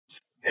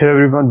Hey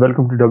everyone,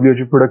 welcome to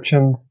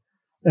whbproductions,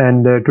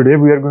 and today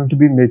we are going to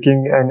be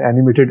making an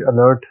animated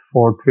alert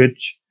for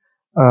Twitch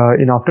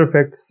in After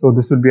Effects. So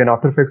this will be an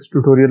After Effects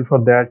tutorial for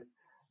that,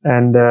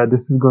 and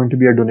this is going to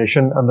be a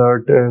donation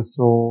alert.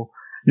 So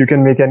you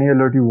can make any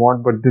alert you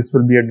want, but this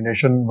will be a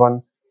donation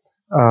one.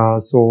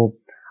 So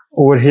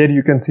over here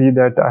you can see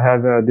that I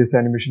have this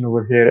animation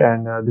over here,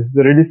 and this is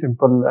a really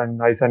simple and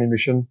nice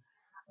animation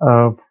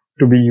uh,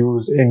 to be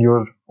used in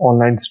your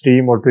online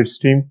stream or Twitch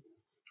stream.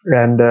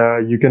 And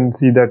you can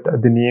see that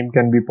the name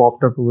can be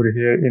popped up over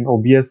here in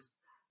OBS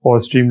or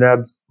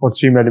Streamlabs or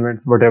Stream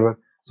Elements, whatever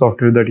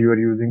software that you are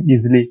using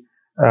easily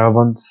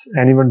once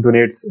anyone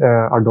donates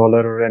 $1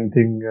 or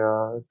anything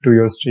to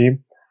your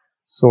stream.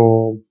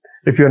 So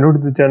if you are new to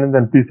the channel,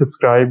 then please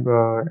subscribe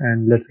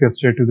and let's get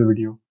straight to the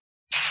video.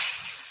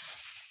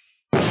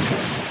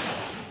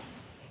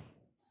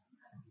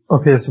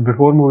 Okay, so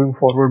before moving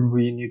forward,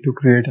 we need to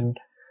create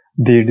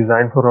the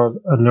design for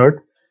our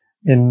alert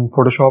in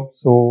Photoshop.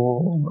 So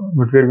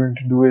what we're going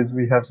to do is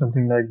we have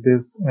something like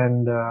this,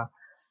 and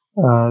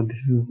this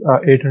is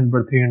a 800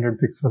 by 300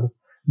 pixel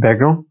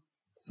background.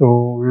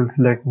 So we'll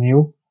select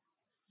new,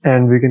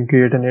 and we can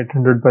create an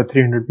 800 by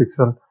 300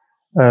 pixel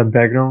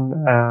background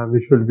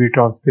which will be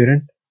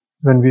transparent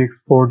when we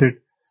export it.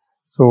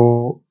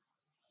 So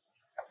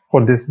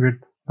for this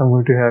width I'm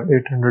going to have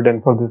 800,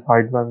 and for this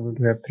height I'm going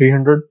to have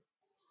 300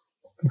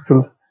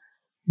 pixels.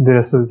 The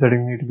rest of the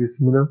settings need to be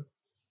similar.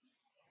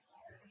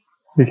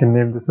 We can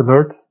name this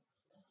alerts.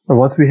 Now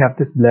once we have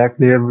this black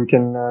layer, we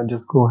can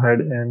just go ahead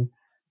and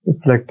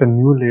select a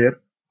new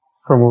layer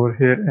from over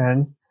here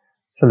and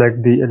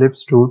select the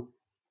ellipse tool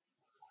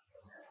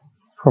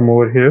from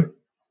over here.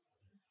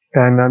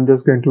 And I'm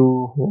just going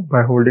to,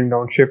 by holding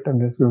down shift,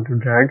 I'm just going to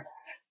drag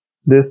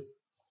this,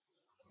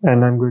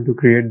 and I'm going to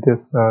create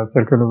this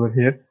circle over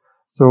here.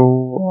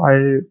 So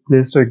I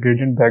placed a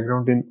gradient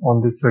background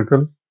on this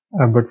circle,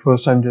 but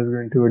first I'm just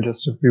going to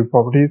adjust a few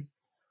properties.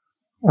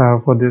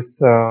 For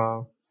this,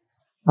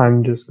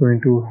 I'm just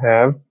going to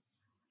have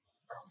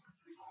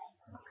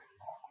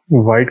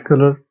white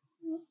color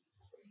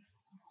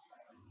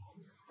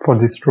for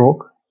the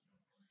stroke.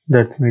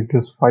 Let's make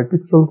this 5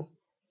 pixels.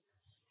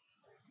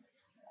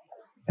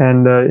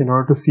 And in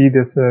order to see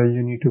this,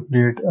 you need to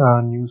create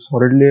a new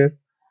solid layer.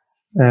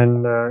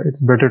 And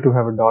it's better to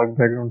have a dark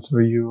background so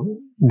your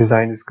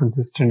design is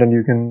consistent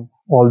and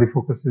all the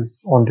focus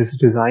is on this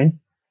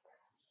design.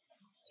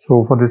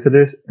 So for this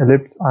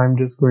ellipse, I'm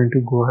just going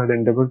to go ahead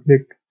and double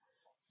click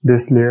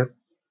this layer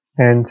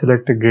and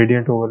select a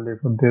gradient overlay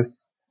for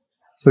this.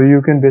 So you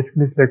can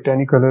basically select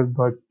any color,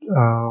 but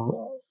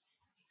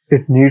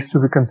it needs to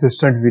be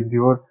consistent with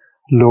your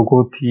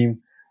logo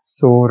theme.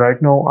 So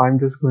right now I'm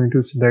just going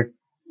to select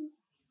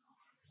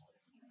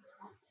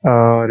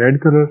red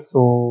color.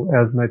 So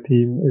as my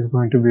theme is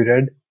going to be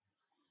red,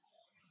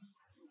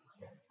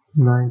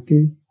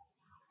 90.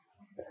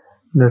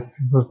 Let's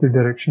reverse the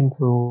direction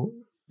so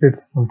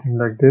it's something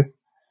like this.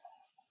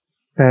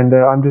 And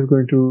I'm just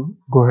going to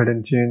go ahead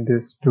and change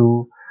this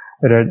to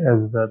red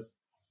as well.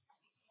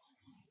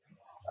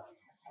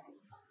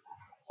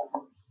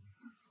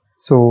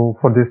 So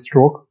for this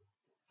stroke,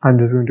 I'm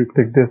just going to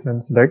click this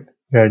and select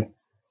red.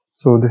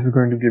 So this is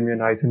going to give me a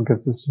nice and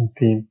consistent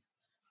theme.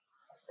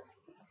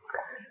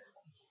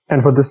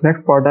 And for this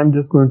next part, I'm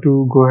just going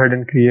to go ahead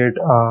and create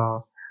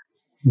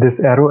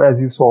this arrow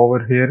as you saw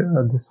over here,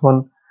 this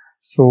one.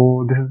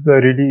 So this is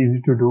really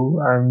easy to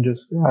do.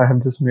 I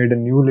have just made a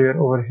new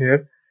layer over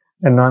here,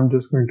 and I'm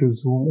just going to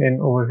zoom in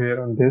over here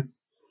on this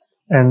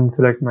and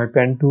select my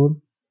pen tool.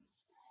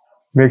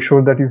 Make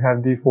sure that you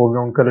have the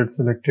foreground color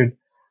selected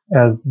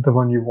as the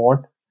one you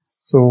want.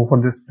 So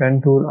for this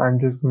pen tool, I'm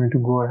just going to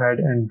go ahead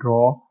and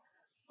draw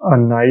a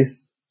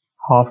nice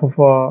half of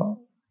a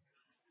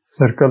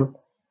circle,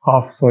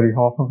 half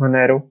of an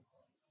arrow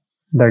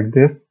like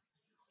this,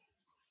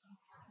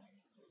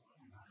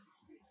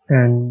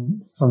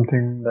 and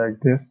something like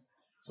this.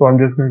 So I'm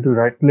just going to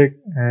right click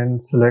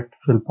and select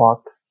fill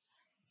path,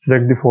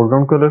 select the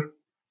foreground color,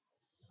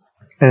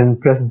 and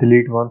press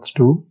delete once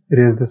to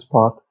erase this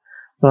path.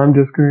 Now I'm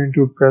just going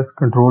to press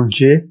Ctrl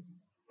J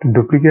to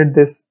duplicate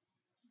this,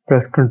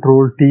 press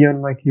Ctrl T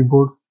on my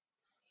keyboard,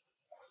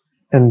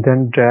 and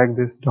then drag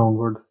this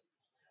downwards.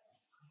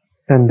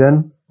 And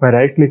then by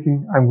right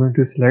clicking, I'm going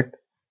to select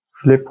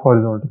flip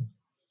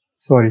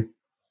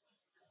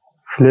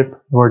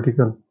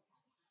vertical.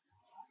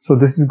 So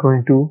this is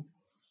going to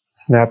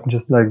snap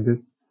just like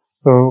this.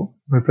 So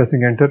by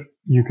pressing enter,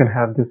 you can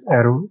have this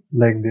arrow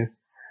like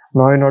this.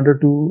 Now in order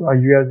to,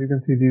 as you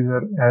can see,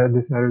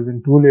 this arrow is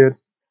in 2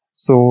 layers.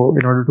 So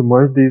in order to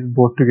merge these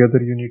both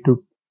together, you need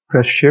to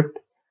press shift,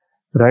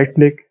 right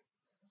click,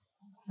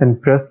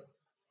 and press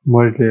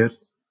merge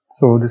layers.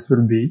 So this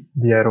will be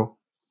the arrow.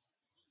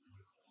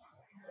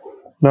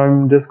 Now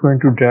I'm just going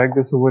to drag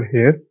this over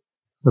here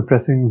by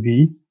pressing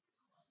V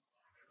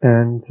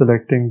and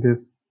selecting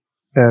this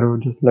arrow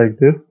just like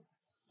this,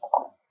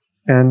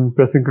 and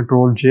pressing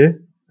Ctrl J.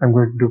 I'm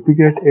going to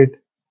duplicate it,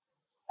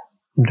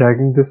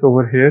 dragging this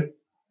over here.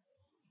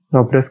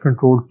 Now press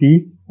Ctrl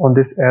T on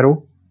this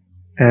arrow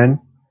and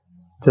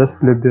just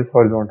flip this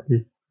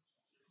horizontally.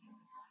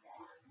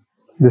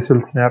 This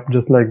will snap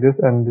just like this,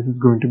 and this is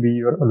going to be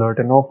your alert.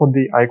 And now for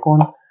the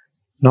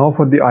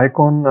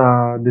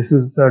icon, this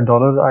is a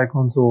dollar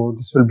icon, so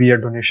this will be a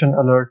donation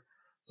alert.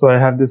 So I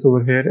have this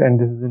over here, and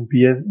this is in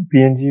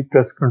PNG.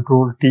 Press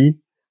Ctrl T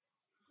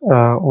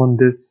on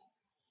this,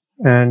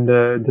 and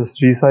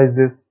just resize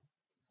this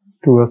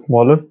to a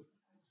smaller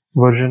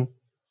version.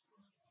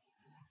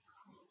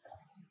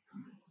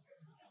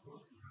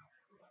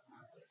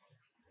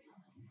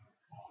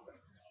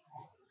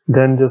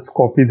 Then just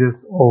copy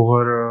this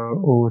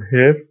over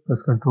here.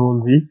 Press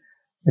Ctrl V,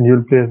 and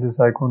you'll place this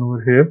icon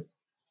over here.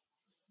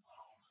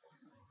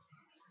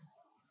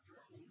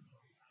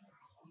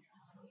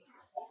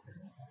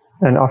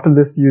 And after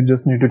this, you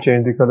just need to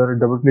change the color.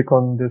 Double click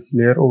on this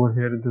layer over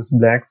here, this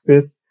blank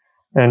space,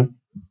 and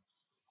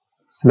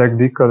select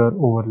the color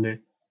overlay,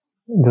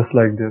 just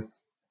like this.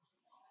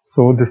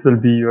 So this will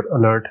be your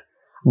alert.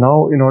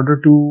 Now, in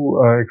order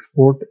to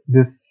export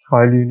this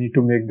file, you need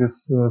to make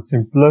this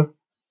simpler.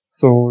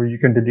 So you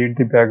can delete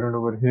the background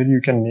over here.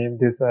 You can name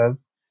this as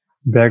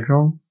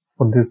background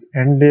for this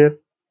end layer,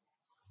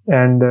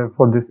 and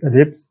for this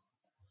ellipse,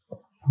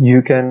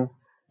 you can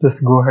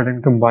just go ahead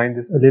and combine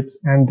this ellipse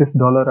and this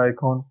dollar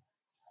icon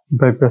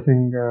by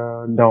pressing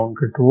down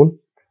Control,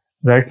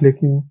 right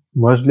clicking,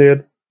 merge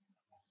layers,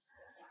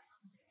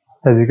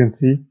 as you can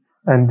see,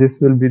 and this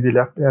will be the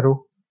left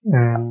arrow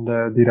and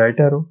the right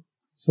arrow.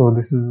 So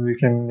we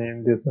can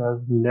name this as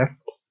left,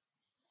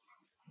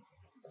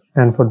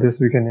 and for this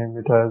we can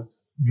name it as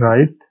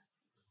right.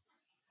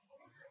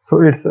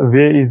 So it's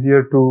way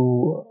easier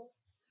to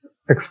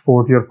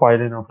export your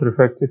file in After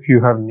Effects if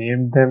you have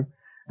named them,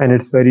 and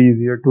it's very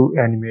easier to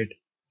animate.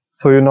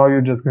 So now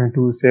you're just going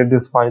to save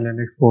this file and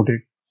export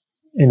it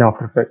in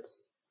After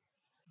Effects.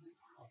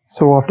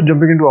 So after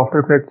jumping into After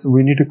Effects,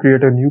 we need to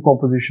create a new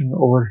composition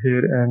over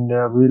here, and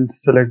we'll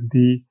select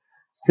the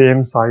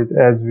same size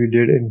as we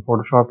did in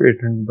Photoshop,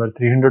 800 by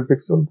 300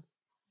 pixels.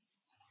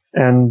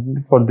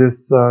 And for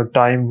this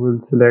time, we'll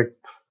select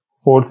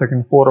 4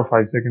 or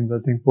 5 seconds. I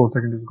think 4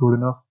 seconds is good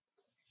enough.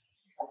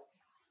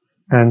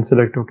 And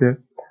select OK.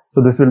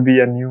 So this will be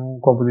a new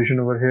composition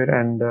over here,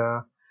 and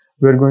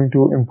we're going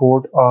to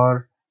import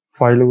our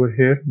file over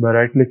here by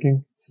right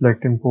clicking,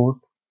 select import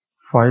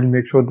file,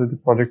 make sure that the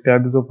project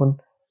tab is open.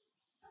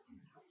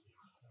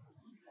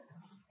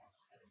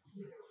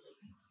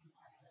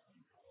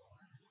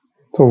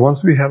 So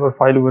once we have a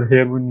file over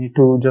here, we need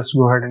to just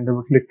go ahead and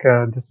double click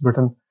this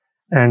button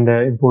and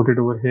import it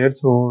over here.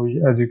 So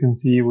as you can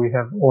see, we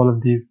have all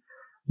of these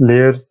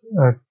layers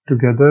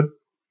together.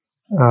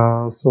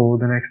 So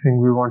the next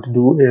thing we want to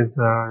do is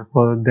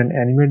then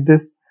animate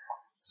this.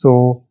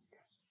 So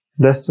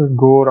let's just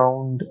go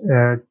around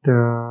at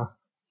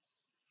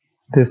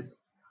this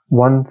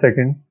 1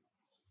 second,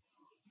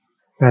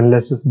 and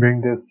let's just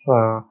bring this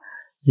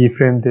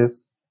keyframe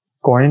this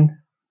coin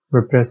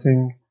by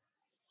pressing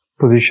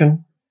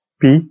position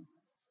P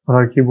on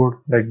our keyboard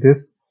like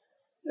this,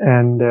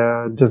 and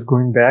just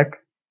going back,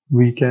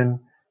 we can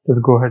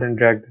just go ahead and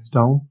drag this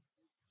down.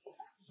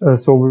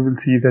 So we will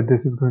see that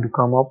this is going to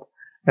come up,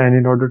 and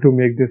in order to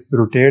make this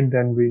rotate,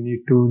 then we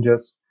need to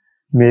just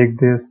make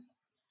this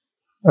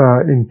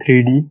in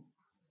 3D.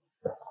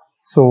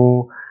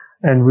 So,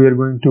 and we are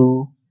going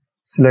to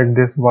select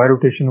this Y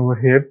rotation over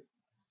here,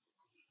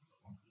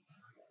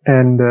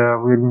 and we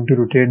are going to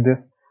rotate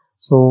this.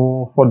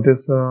 So for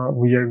this,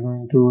 we are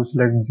going to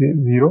select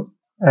 0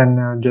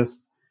 and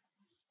just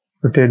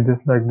rotate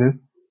this like this,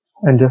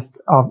 and just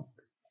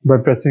by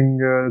pressing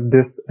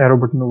this arrow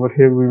button over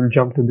here, we will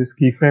jump to this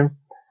keyframe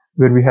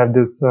where we have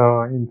this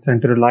in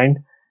center aligned,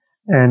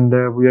 and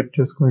we are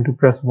just going to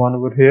press 1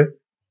 over here.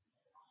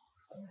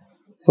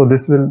 So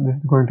this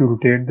is going to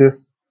rotate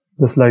this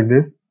just like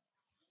this.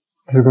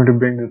 This is going to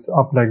bring this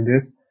up like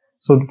this.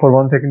 So for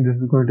 1 second, this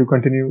is going to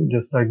continue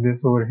just like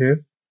this over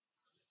here,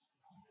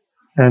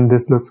 and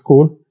this looks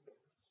cool.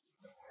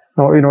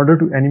 Now, in order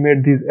to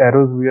animate these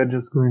arrows, we are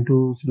just going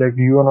to select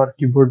U on our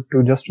keyboard to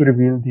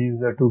reveal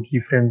these 2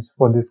 keyframes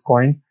for this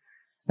coin.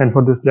 And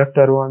for this left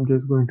arrow, I'm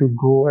just going to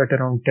go at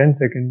around 10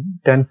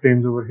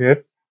 frames over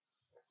here,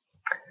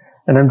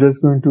 and I'm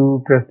just going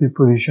to press the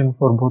position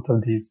for both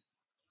of these.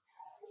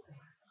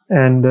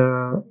 And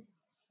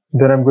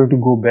then I'm going to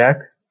go back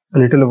a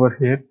little over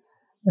here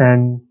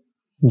and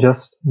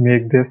just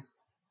make this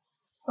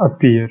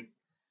appear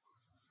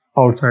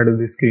outside of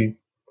the screen.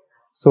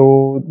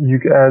 So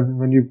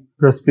when you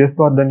press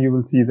spacebar, then you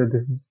will see that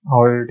this is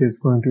how it is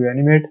going to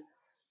animate,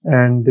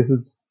 and this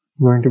is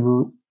going to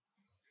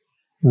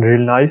be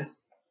real nice.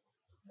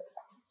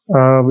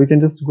 We can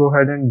just go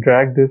ahead and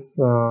drag this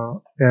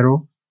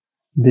arrow,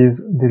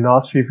 the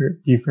last 3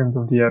 keyframes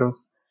of the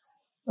arrows,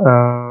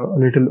 a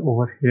little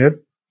over here,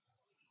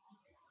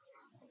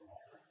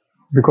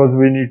 because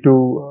we need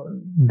to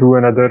do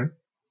another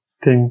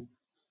thing,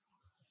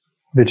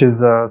 which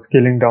is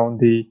scaling down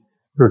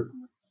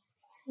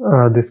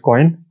this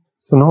coin.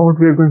 So now what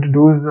we are going to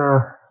do is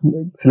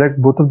select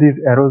both of these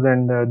arrows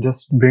and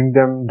just bring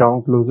them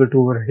down closer to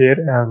over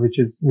here, which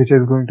is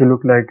going to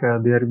look like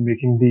they are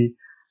making the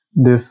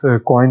this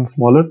coin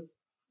smaller.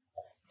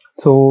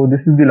 So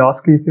this is the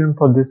last keyframe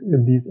for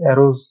these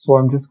arrows. So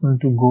I'm just going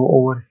to go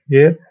over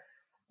here,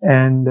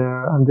 and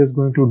I'm just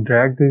going to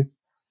drag this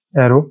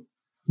arrow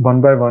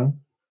one by one,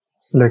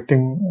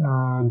 selecting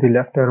the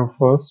left arrow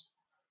first,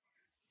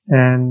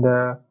 and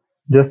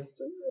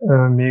just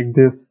make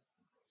this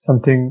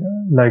something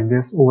like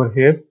this over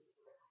here.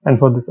 And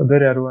for this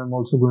other arrow, I'm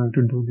also going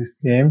to do the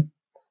same,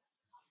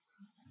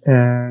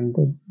 and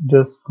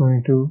just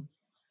going to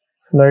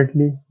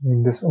slightly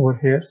make this over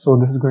here. So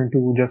this is going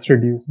to just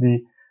reduce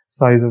the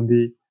size of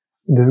the,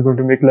 this is going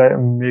to make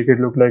it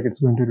look like it's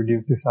going to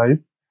reduce the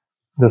size,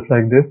 just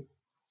like this.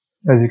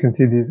 As you can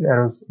see, these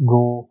arrows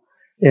go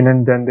in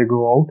and then they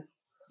go out.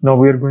 Now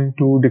we are going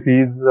to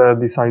decrease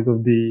the size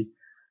of the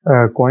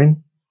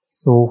coin.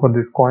 So for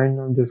this coin,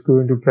 I'm just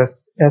going to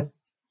press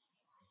S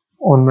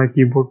on my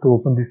keyboard to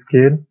open the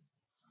scale.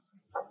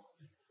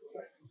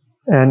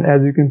 And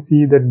as you can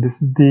see that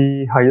this is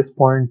the highest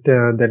point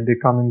that they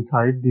come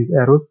inside these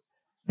arrows,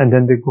 and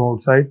then they go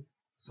outside.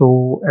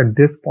 So at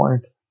this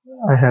point,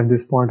 I have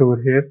this point over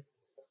here.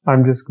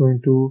 I'm just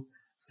going to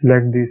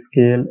select the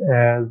scale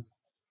as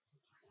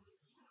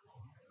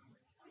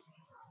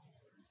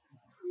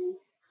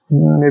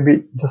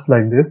maybe just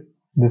like this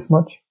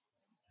much.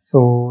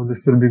 So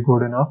this will be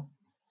good enough.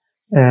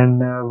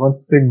 And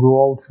once they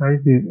go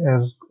outside, these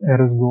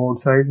arrows go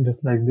outside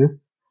just like this.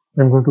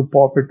 I'm going to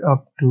pop it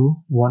up to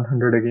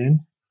 100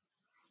 again.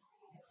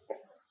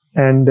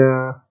 And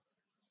the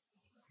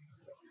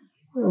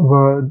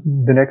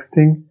next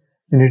thing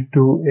you need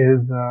to do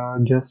is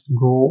just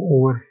go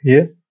over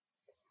here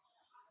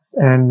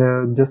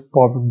and just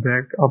pop it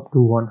back up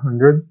to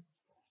 100.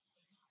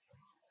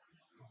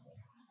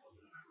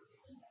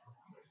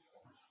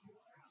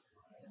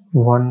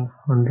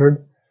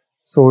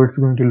 So it's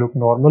going to look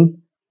normal,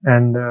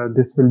 and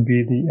this will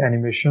be the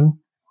animation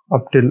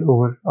up till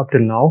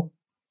now.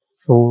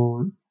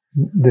 So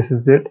this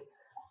is it.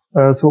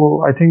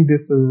 So I think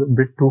this is a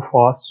bit too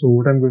fast. So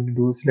what I'm going to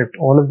do is select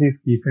all of these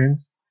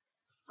keyframes,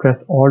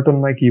 press Alt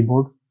on my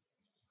keyboard,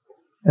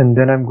 and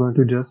then I'm going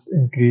to just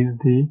increase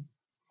the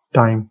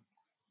time.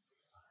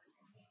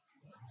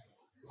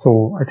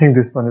 So I think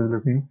this one is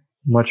looking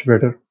much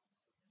better.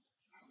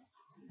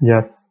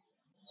 Yes.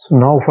 So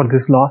now for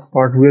this last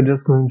part, we are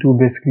just going to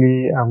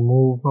basically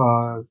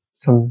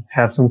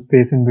have some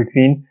space in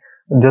between,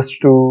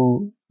 just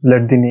to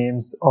let the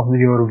names of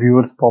your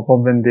viewers pop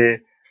up when they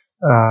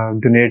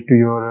donate to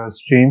your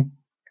stream.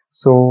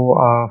 So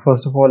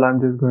first of all,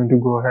 I'm just going to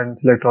go ahead and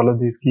select all of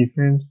these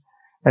keyframes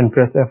and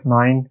press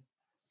F9,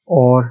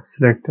 or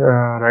select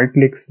right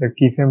click, select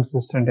keyframe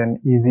assistant, and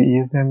easy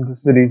ease them.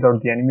 This will ease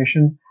out the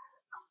animation.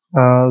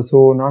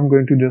 So now I'm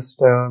going to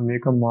just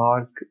make a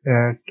mark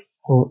at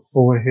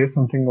over here,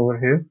 something over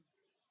here.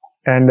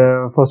 And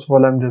first of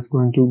all, I'm just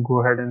going to go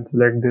ahead and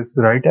select this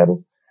right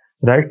arrow,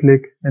 right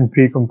click, and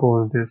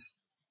pre-compose this.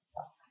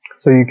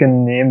 So you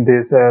can name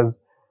this as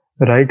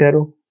right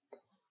arrow,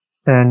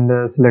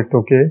 and select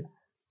OK.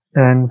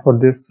 And for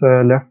this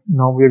left,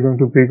 now we are going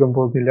to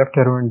pre-compose the left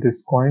arrow and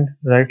this coin.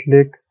 Right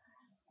click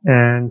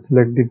and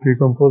select the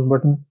pre-compose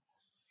button.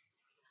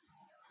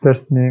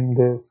 Let's name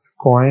this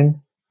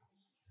coin.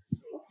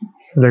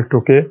 Select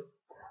OK.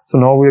 So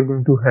now we are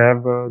going to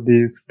have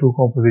these two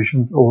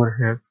compositions over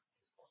here.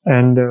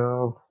 And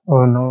now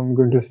I'm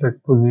going to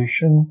select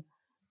position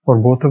for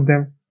both of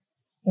them,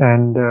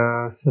 and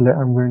I'm just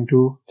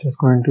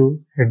going to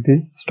hit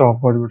the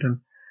stopwatch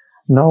button.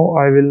 Now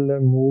I will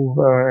move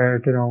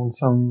at around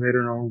somewhere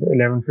around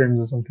 11 frames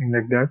or something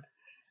like that.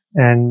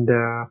 And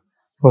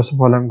first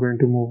of all, I'm going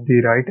to move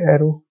the right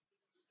arrow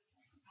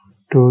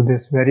to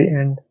this very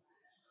end,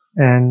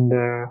 and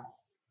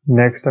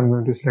next I'm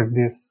going to select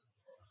this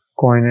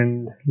coin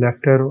and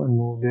left arrow and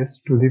move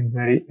this to the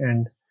very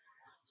end.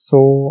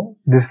 So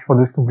for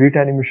this complete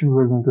animation,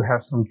 we're going to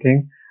have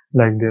something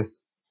like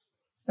this.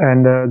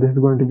 And this is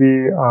going to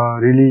be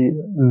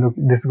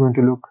this is going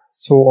to look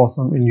so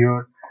awesome in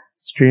your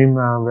stream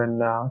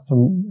when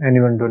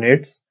anyone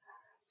donates.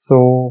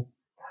 So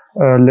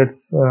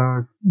let's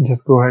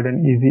just go ahead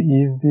and easy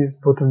ease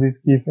both of these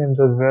keyframes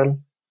as well.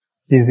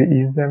 Easy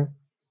ease them.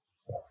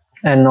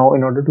 And now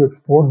in order to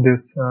export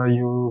this,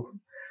 you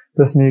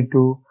just need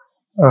to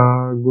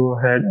go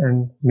ahead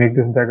and make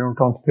this background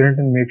transparent,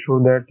 and make sure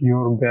that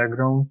your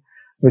background,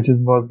 which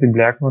was the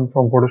black one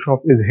from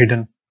Photoshop, is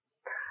hidden.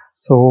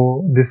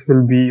 So this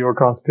will be your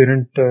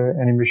transparent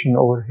animation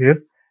over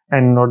here.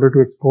 And in order to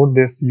export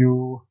this,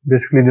 you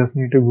basically just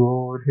need to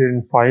go over here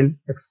in File,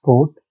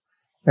 Export,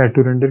 Add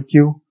to Render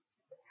Queue.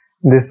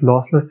 This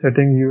lossless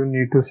setting, you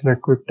need to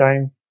select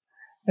QuickTime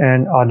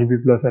and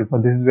RGB plus alpha.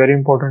 This is very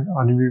important.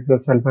 RGB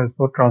plus alpha is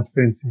for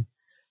transparency.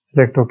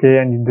 Select OK,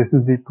 and this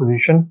is the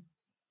position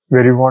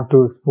where you want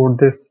to export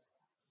this,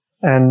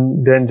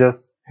 and then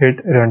just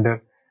hit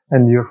render,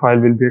 and your file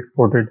will be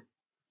exported.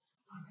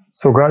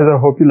 So guys, I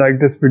hope you liked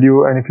this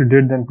video, and if you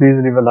did, then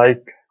please leave a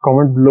like,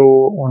 comment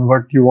below on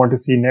what you want to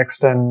see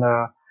next, and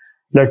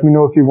let me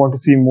know if you want to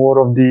see more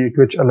of the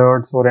Twitch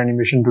alerts or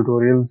animation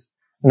tutorials,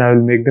 and I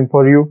will make them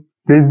for you.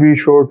 Please be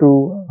sure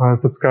to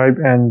subscribe,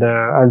 and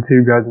I'll see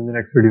you guys in the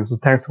next video. So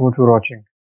thanks so much for watching.